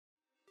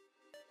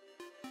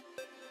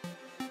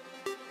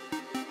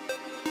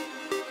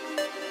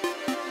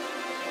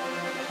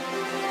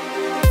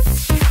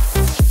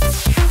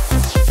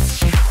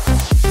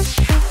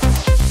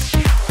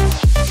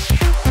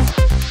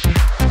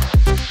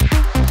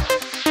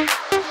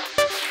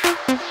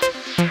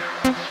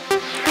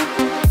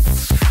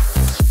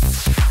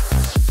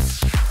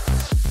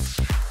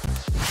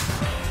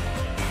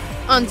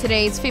On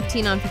today's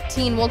 15 on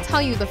 15, we'll tell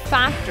you the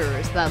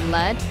factors that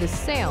led to the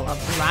sale of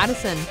the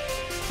Radisson.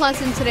 Plus,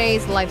 in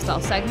today's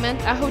lifestyle segment,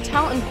 a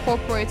hotel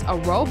incorporates a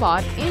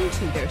robot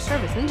into their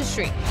service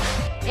industry.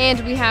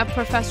 And we have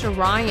Professor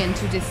Ryan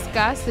to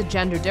discuss the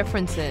gender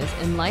differences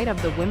in light of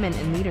the Women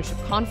in Leadership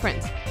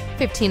Conference.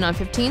 15 on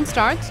 15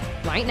 starts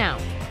right now.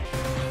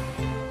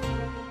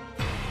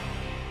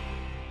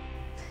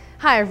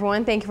 Hi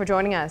everyone, thank you for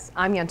joining us.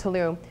 I'm Yentl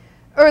Lieuw.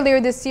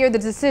 Earlier this year, the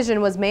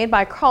decision was made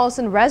by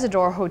Carlson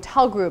Residor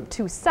Hotel Group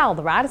to sell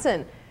the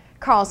Radisson.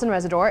 Carlson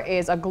Residor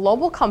is a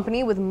global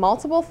company with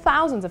multiple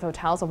thousands of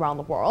hotels around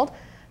the world.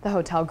 The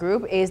hotel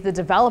group is the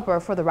developer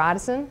for the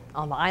Radisson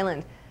on the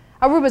island.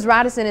 Aruba's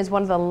Radisson is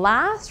one of the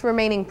last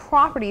remaining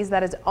properties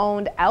that is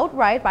owned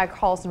outright by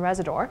Carlson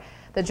Residor.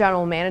 The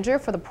general manager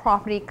for the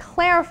property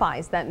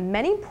clarifies that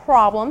many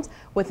problems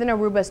within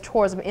Aruba's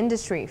tourism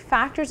industry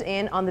factors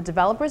in on the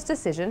developer's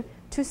decision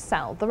to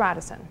sell the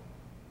Radisson.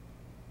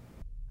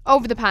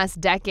 Over the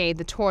past decade,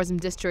 the tourism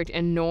district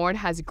in Nord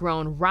has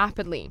grown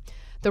rapidly.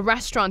 The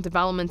restaurant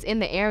developments in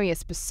the area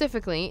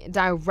specifically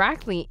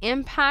directly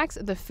impacts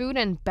the food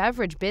and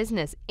beverage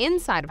business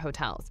inside of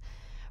hotels.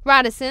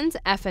 Radisson's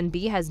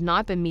F&B has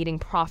not been meeting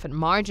profit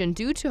margin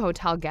due to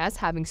hotel guests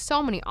having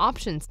so many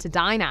options to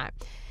dine at.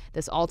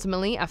 This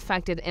ultimately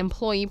affected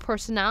employee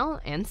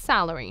personnel and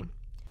salary.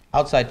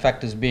 Outside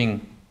factors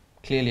being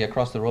clearly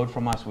across the road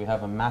from us, we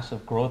have a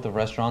massive growth of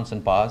restaurants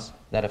and bars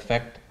that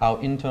affect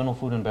our internal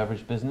food and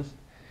beverage business.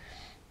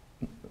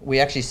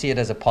 We actually see it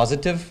as a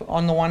positive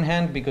on the one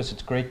hand because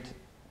it's great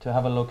to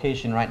have a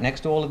location right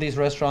next to all of these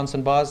restaurants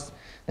and bars.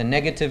 The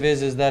negative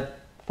is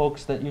that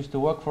folks that used to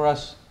work for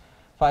us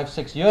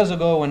 5-6 years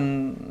ago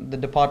when the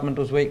department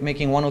was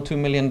making $1 or $2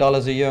 million a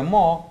year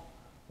more,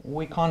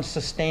 we can't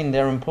sustain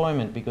their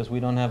employment because we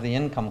don't have the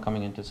income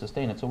coming in to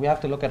sustain it. So we have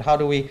to look at how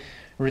do we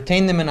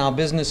retain them in our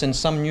business in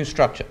some new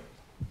structure.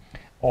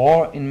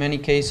 Or in many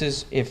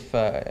cases, if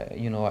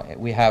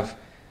we have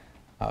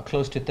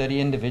close to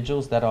 30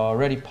 individuals that are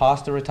already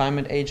past the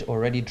retirement age,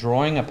 already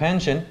drawing a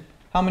pension,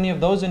 how many of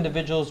those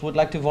individuals would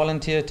like to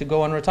volunteer to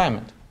go on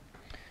retirement?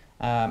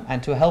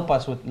 And to help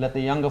us with let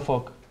the younger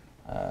folk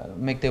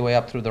make their way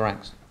up through the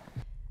ranks.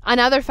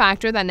 Another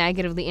factor that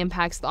negatively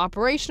impacts the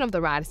operation of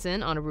the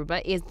Radisson on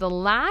Aruba is the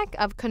lack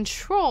of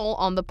control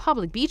on the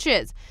public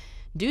beaches.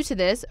 Due to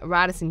this,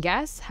 Radisson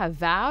guests have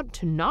vowed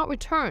to not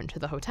return to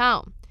the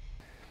hotel.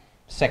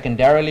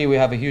 Secondarily, we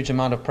have a huge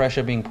amount of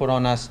pressure being put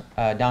on us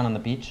down on the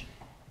beach.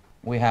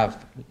 We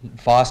have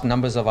vast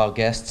numbers of our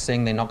guests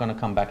saying they're not going to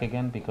come back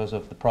again because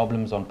of the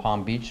problems on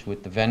Palm Beach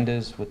with the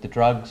vendors, with the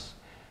drugs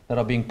that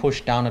are being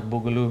pushed down at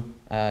Boogaloo,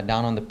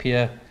 down on the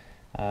pier,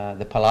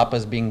 the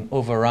palapas being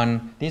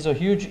overrun. These are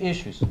huge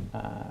issues.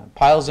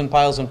 Piles and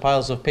piles and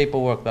piles of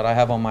paperwork that I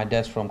have on my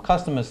desk from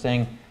customers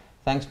saying,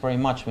 thanks very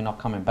much, we're not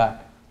coming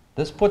back.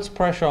 This puts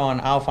pressure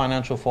on our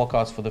financial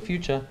forecasts for the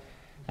future,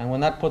 and when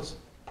that puts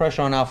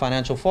pressure on our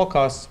financial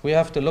forecasts, we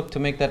have to look to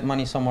make that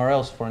money somewhere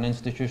else for an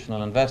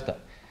institutional investor,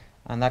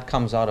 and that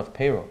comes out of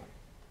payroll.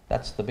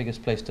 That's the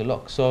biggest place to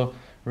look. So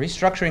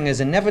restructuring is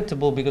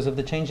inevitable because of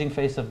the changing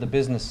face of the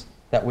business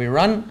that we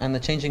run and the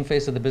changing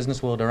face of the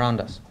business world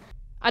around us.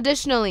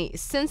 Additionally,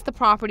 since the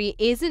property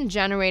isn't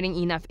generating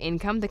enough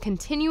income, the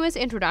continuous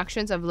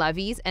introductions of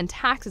levies and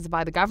taxes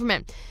by the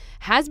government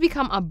has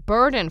become a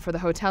burden for the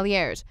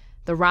hoteliers.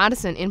 The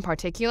Radisson in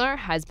particular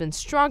has been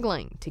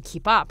struggling to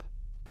keep up.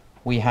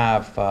 We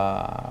have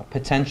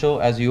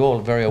potential, as you all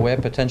are very aware,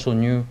 potential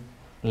new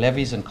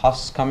levies and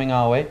costs coming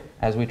our way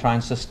as we try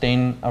and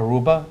sustain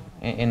Aruba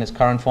in its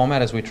current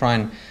format, as we try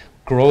and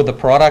grow the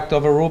product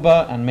of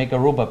Aruba and make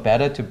Aruba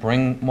better to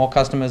bring more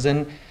customers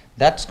in.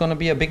 That's going to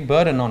be a big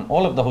burden on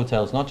all of the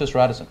hotels, not just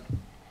Radisson.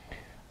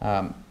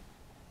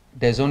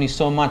 There's only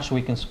so much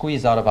we can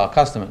squeeze out of our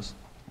customers.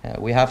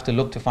 We have to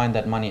look to find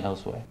that money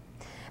elsewhere.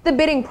 The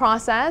bidding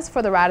process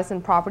for the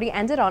Radisson property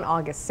ended on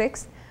August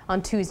 6th.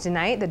 On Tuesday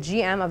night, the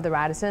GM of the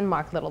Radisson,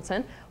 Mark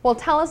Littleton, will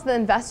tell us the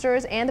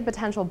investors and the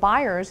potential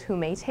buyers who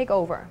may take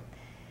over.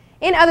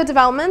 In other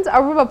developments,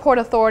 Aruba Port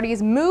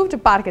Authority's move to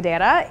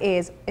Barcadera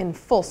is in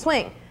full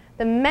swing.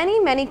 The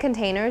many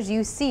containers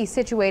you see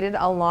situated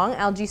along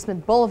L.G.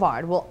 Smith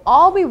Boulevard will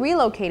all be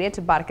relocated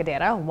to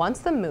Barcadera once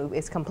the move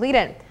is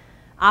completed.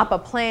 APA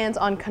plans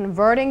on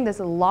converting this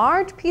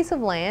large piece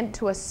of land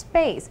to a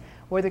space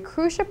where the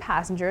cruise ship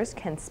passengers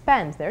can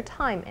spend their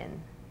time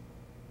in.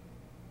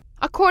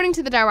 According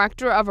to the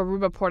director of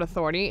Aruba Port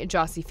Authority,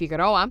 Josie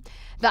Figueroa,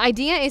 the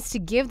idea is to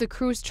give the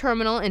cruise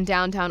terminal in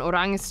downtown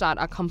Oranjestad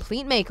a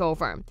complete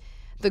makeover.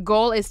 The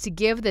goal is to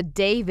give the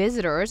day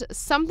visitors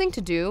something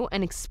to do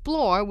and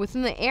explore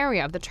within the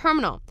area of the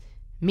terminal,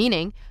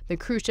 meaning the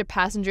cruise ship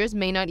passengers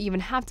may not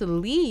even have to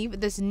leave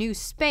this new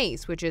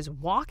space, which is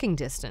walking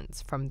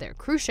distance from their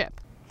cruise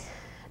ship.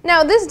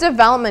 Now, this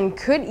development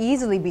could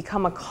easily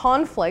become a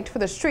conflict for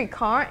the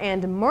streetcar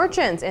and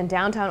merchants in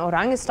downtown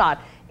Oranjestad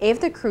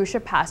if the cruise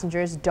ship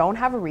passengers don't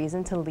have a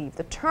reason to leave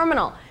the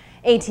terminal.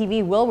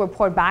 ATV will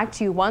report back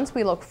to you once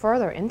we look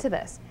further into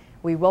this.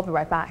 We will be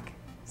right back.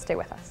 Stay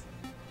with us.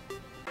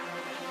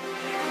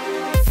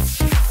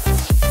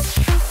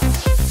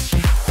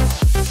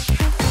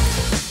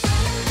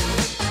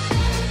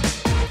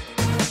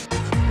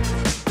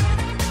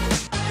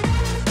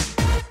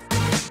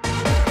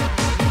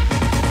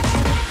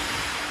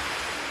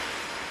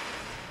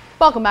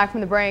 Welcome back from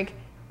the break.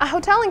 A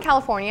hotel in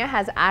California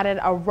has added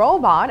a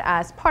robot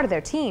as part of their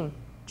team.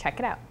 Check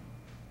it out.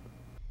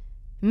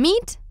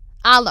 Meet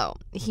Yentl.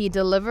 He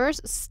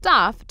delivers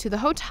stuff to the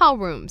hotel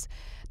rooms.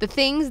 The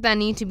things that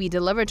need to be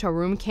delivered to a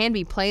room can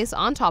be placed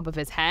on top of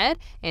his head,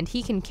 and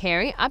he can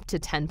carry up to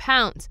 10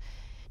 pounds.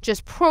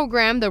 Just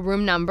program the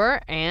room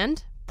number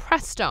and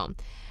presto.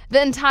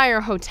 The entire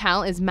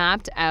hotel is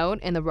mapped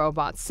out in the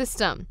robot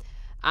system.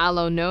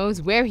 Yentl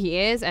knows where he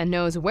is and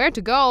knows where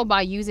to go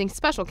by using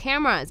special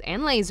cameras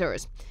and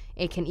lasers.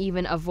 It can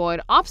even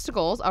avoid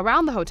obstacles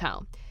around the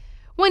hotel.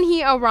 When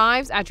he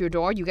arrives at your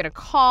door, you get a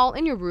call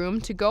in your room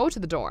to go to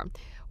the door.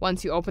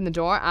 Once you open the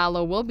door,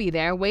 Yentl will be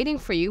there waiting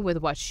for you with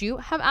what you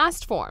have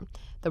asked for.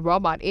 The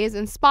robot is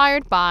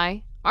inspired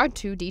by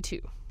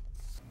R2-D2.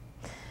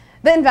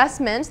 The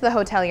investment, the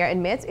hotelier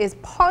admits, is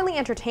partly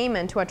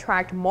entertainment to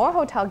attract more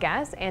hotel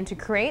guests and to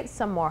create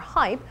some more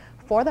hype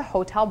for the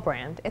hotel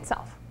brand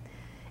itself.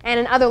 And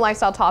in other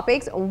lifestyle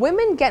topics,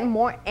 women get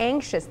more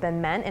anxious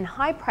than men in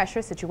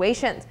high-pressure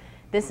situations.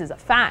 This is a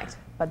fact,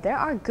 but there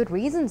are good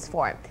reasons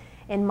for it.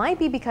 It might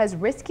be because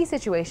risky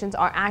situations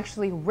are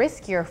actually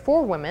riskier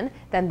for women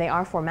than they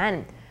are for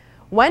men.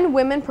 When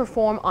women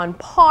perform on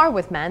par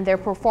with men, their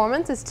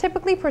performance is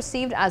typically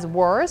perceived as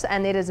worse,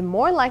 and it is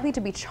more likely to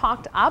be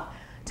chalked up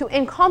to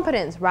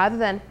incompetence rather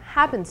than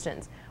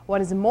happenstance. What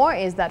is more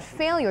is that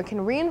failure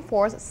can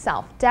reinforce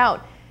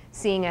self-doubt,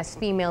 seeing as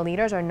female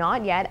leaders are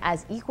not yet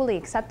as equally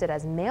accepted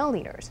as male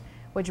leaders.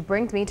 Which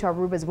brings me to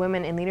Aruba's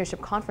Women in Leadership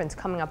Conference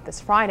coming up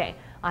this Friday.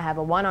 I have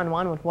a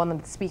one-on-one with one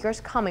of the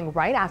speakers coming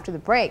right after the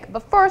break.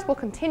 But first, we'll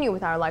continue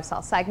with our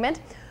lifestyle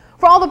segment.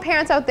 For all the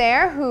parents out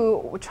there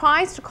who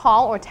tries to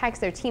call or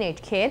text their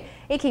teenage kid,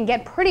 it can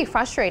get pretty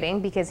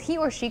frustrating because he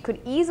or she could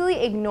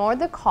easily ignore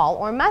the call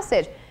or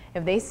message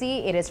if they see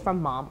it is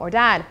from mom or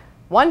dad.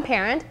 One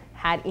parent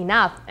had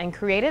enough and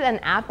created an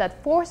app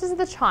that forces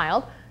the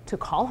child to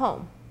call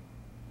home.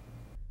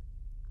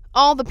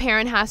 All the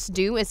parent has to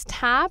do is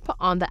tap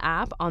on the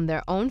app on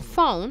their own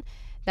phone,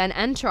 then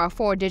enter a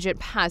 4-digit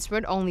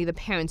password only the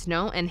parents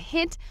know and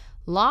hit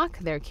lock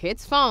their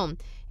kid's phone.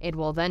 It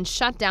will then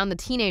shut down the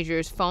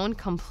teenager's phone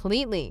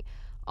completely.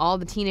 All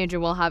the teenager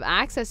will have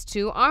access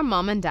to are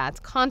mom and dad's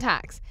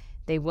contacts.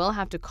 They will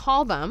have to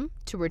call them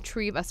to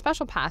retrieve a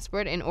special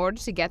password in order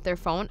to get their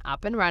phone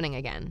up and running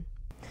again.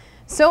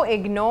 So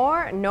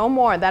ignore no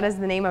more. That is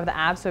the name of the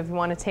app. So if you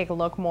want to take a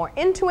look more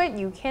into it,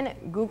 you can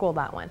Google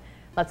that one.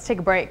 Let's take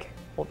a break.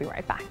 We'll be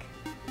right back.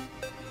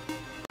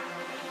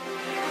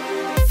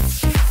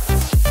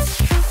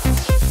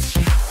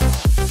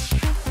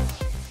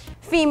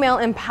 Female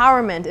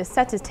empowerment is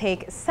set to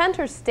take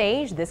center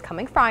stage this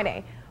coming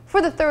Friday.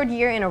 For the third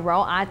year in a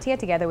row, ATIA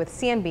together with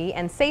CNB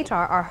and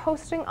SATAR are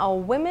hosting a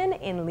Women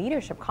in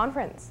Leadership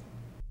Conference.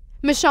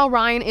 Michelle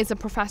Ryan is a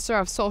professor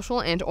of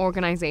social and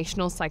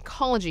organizational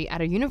psychology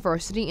at a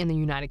university in the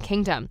United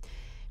Kingdom.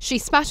 She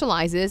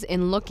specializes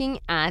in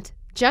looking at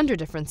gender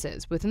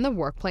differences within the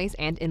workplace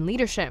and in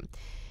leadership.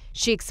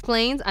 She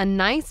explains a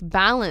nice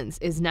balance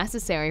is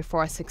necessary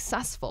for a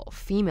successful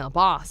female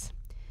boss.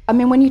 I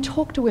mean, when you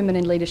talk to women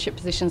in leadership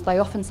positions, they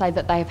often say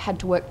that they have had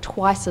to work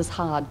twice as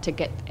hard to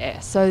get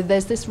there. So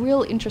there's this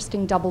real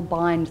interesting double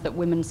bind that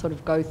women sort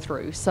of go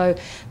through. So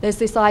there's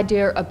this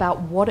idea about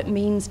what it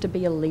means to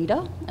be a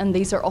leader, and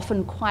these are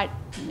often quite,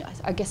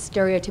 I guess,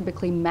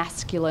 stereotypically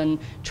masculine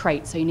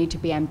traits. So you need to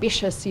be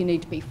ambitious, you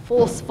need to be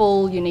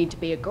forceful, you need to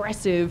be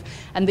aggressive,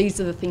 and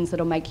these are the things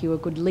that'll make you a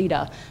good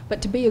leader.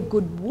 But to be a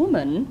good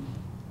woman,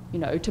 you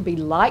know, to be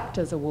liked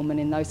as a woman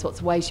in those sorts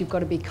of ways, you've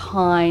got to be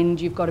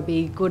kind, you've got to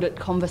be good at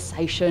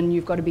conversation,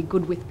 you've got to be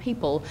good with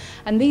people.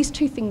 And these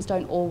two things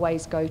don't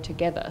always go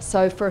together.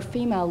 So for a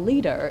female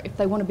leader, if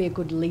they want to be a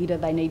good leader,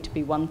 they need to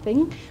be one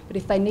thing. But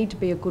if they need to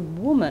be a good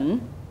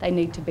woman, they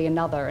need to be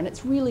another. And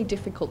it's really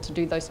difficult to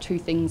do those two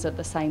things at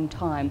the same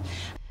time.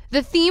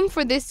 The theme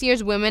for this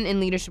year's Women in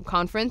Leadership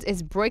Conference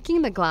is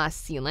breaking the glass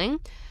ceiling.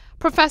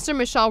 Professor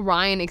Michelle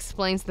Ryan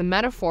explains the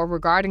metaphor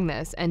regarding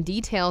this and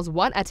details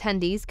what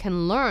attendees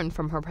can learn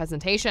from her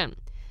presentation.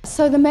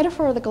 So the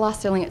metaphor of the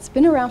glass ceiling, it's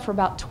been around for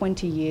about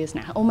 20 years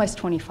now, almost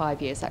 25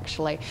 years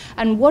actually.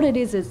 And what it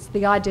is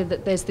the idea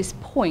that there's this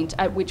point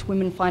at which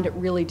women find it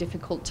really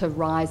difficult to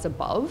rise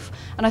above.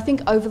 And I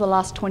think over the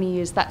last 20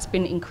 years, that's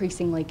been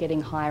increasingly getting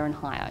higher and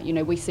higher. You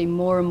know, we see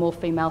more and more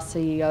female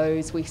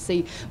CEOs, we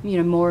see, you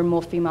know, more and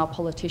more female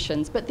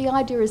politicians, but the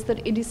idea is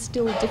that it is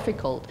still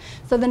difficult.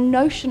 So the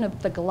notion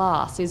of the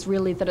glass is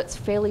really that it's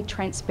fairly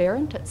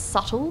transparent, it's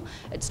subtle.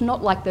 It's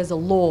not like there's a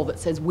law that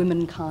says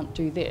women can't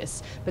do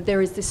this, but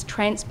there is this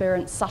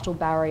transparent, subtle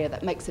barrier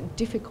that makes it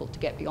difficult to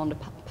get beyond a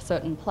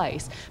certain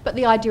place. But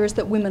the idea is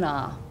that women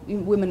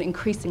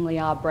increasingly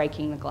are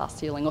breaking the glass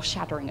ceiling, or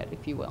shattering it,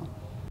 if you will.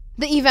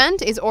 The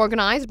event is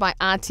organized by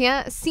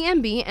ATIA,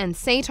 CNB, and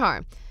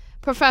SATAR.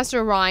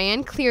 Professor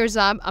Ryan clears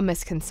up a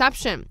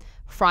misconception.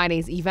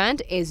 Friday's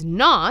event is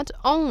not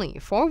only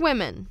for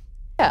women.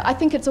 Yeah, I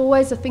think it's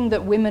always a thing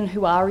that women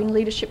who are in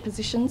leadership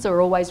positions are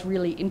always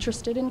really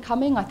interested in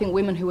coming. I think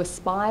women who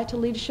aspire to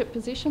leadership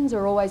positions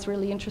are always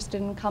really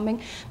interested in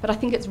coming. But I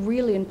think it's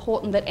really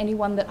important that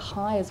anyone that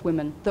hires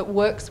women, that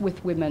works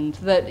with women,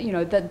 that, you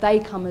know, that they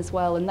come as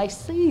well and they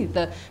see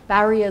the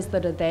barriers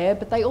that are there,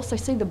 but they also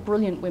see the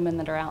brilliant women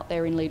that are out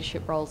there in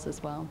leadership roles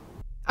as well.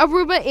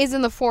 Aruba is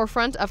in the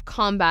forefront of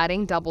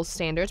combating double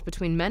standards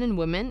between men and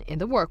women in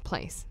the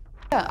workplace.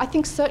 Yeah, I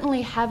think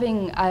certainly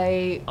having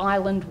an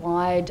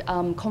island-wide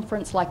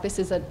conference like this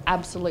is an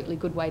absolutely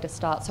good way to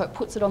start. So it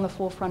puts it on the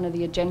forefront of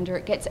the agenda,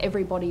 it gets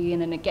everybody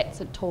in and it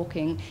gets it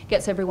talking,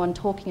 gets everyone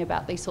talking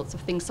about these sorts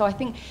of things. So I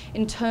think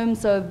in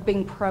terms of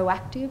being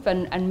proactive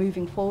and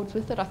moving forwards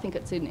with it, I think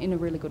it's in a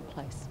really good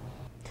place.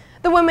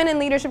 The Women in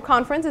Leadership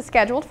Conference is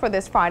scheduled for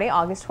this Friday,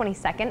 August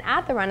 22nd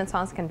at the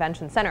Renaissance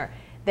Convention Center.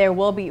 There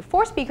will be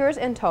 4 speakers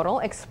in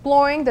total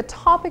exploring the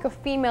topic of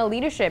female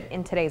leadership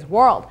in today's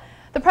world.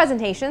 The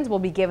presentations will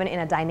be given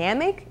in a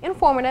dynamic,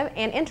 informative,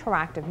 and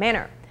interactive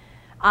manner.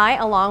 I,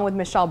 along with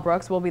Michelle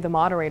Brooks, will be the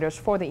moderators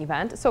for the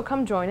event, so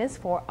come join us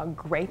for a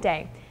great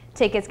day.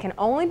 Tickets can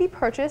only be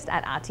purchased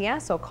at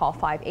ATIA, so call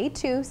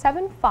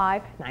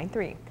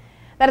 582-7593.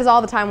 That is all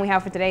the time we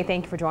have for today.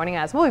 Thank you for joining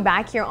us. We'll be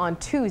back here on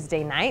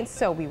Tuesday night,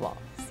 so we will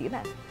see you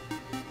then.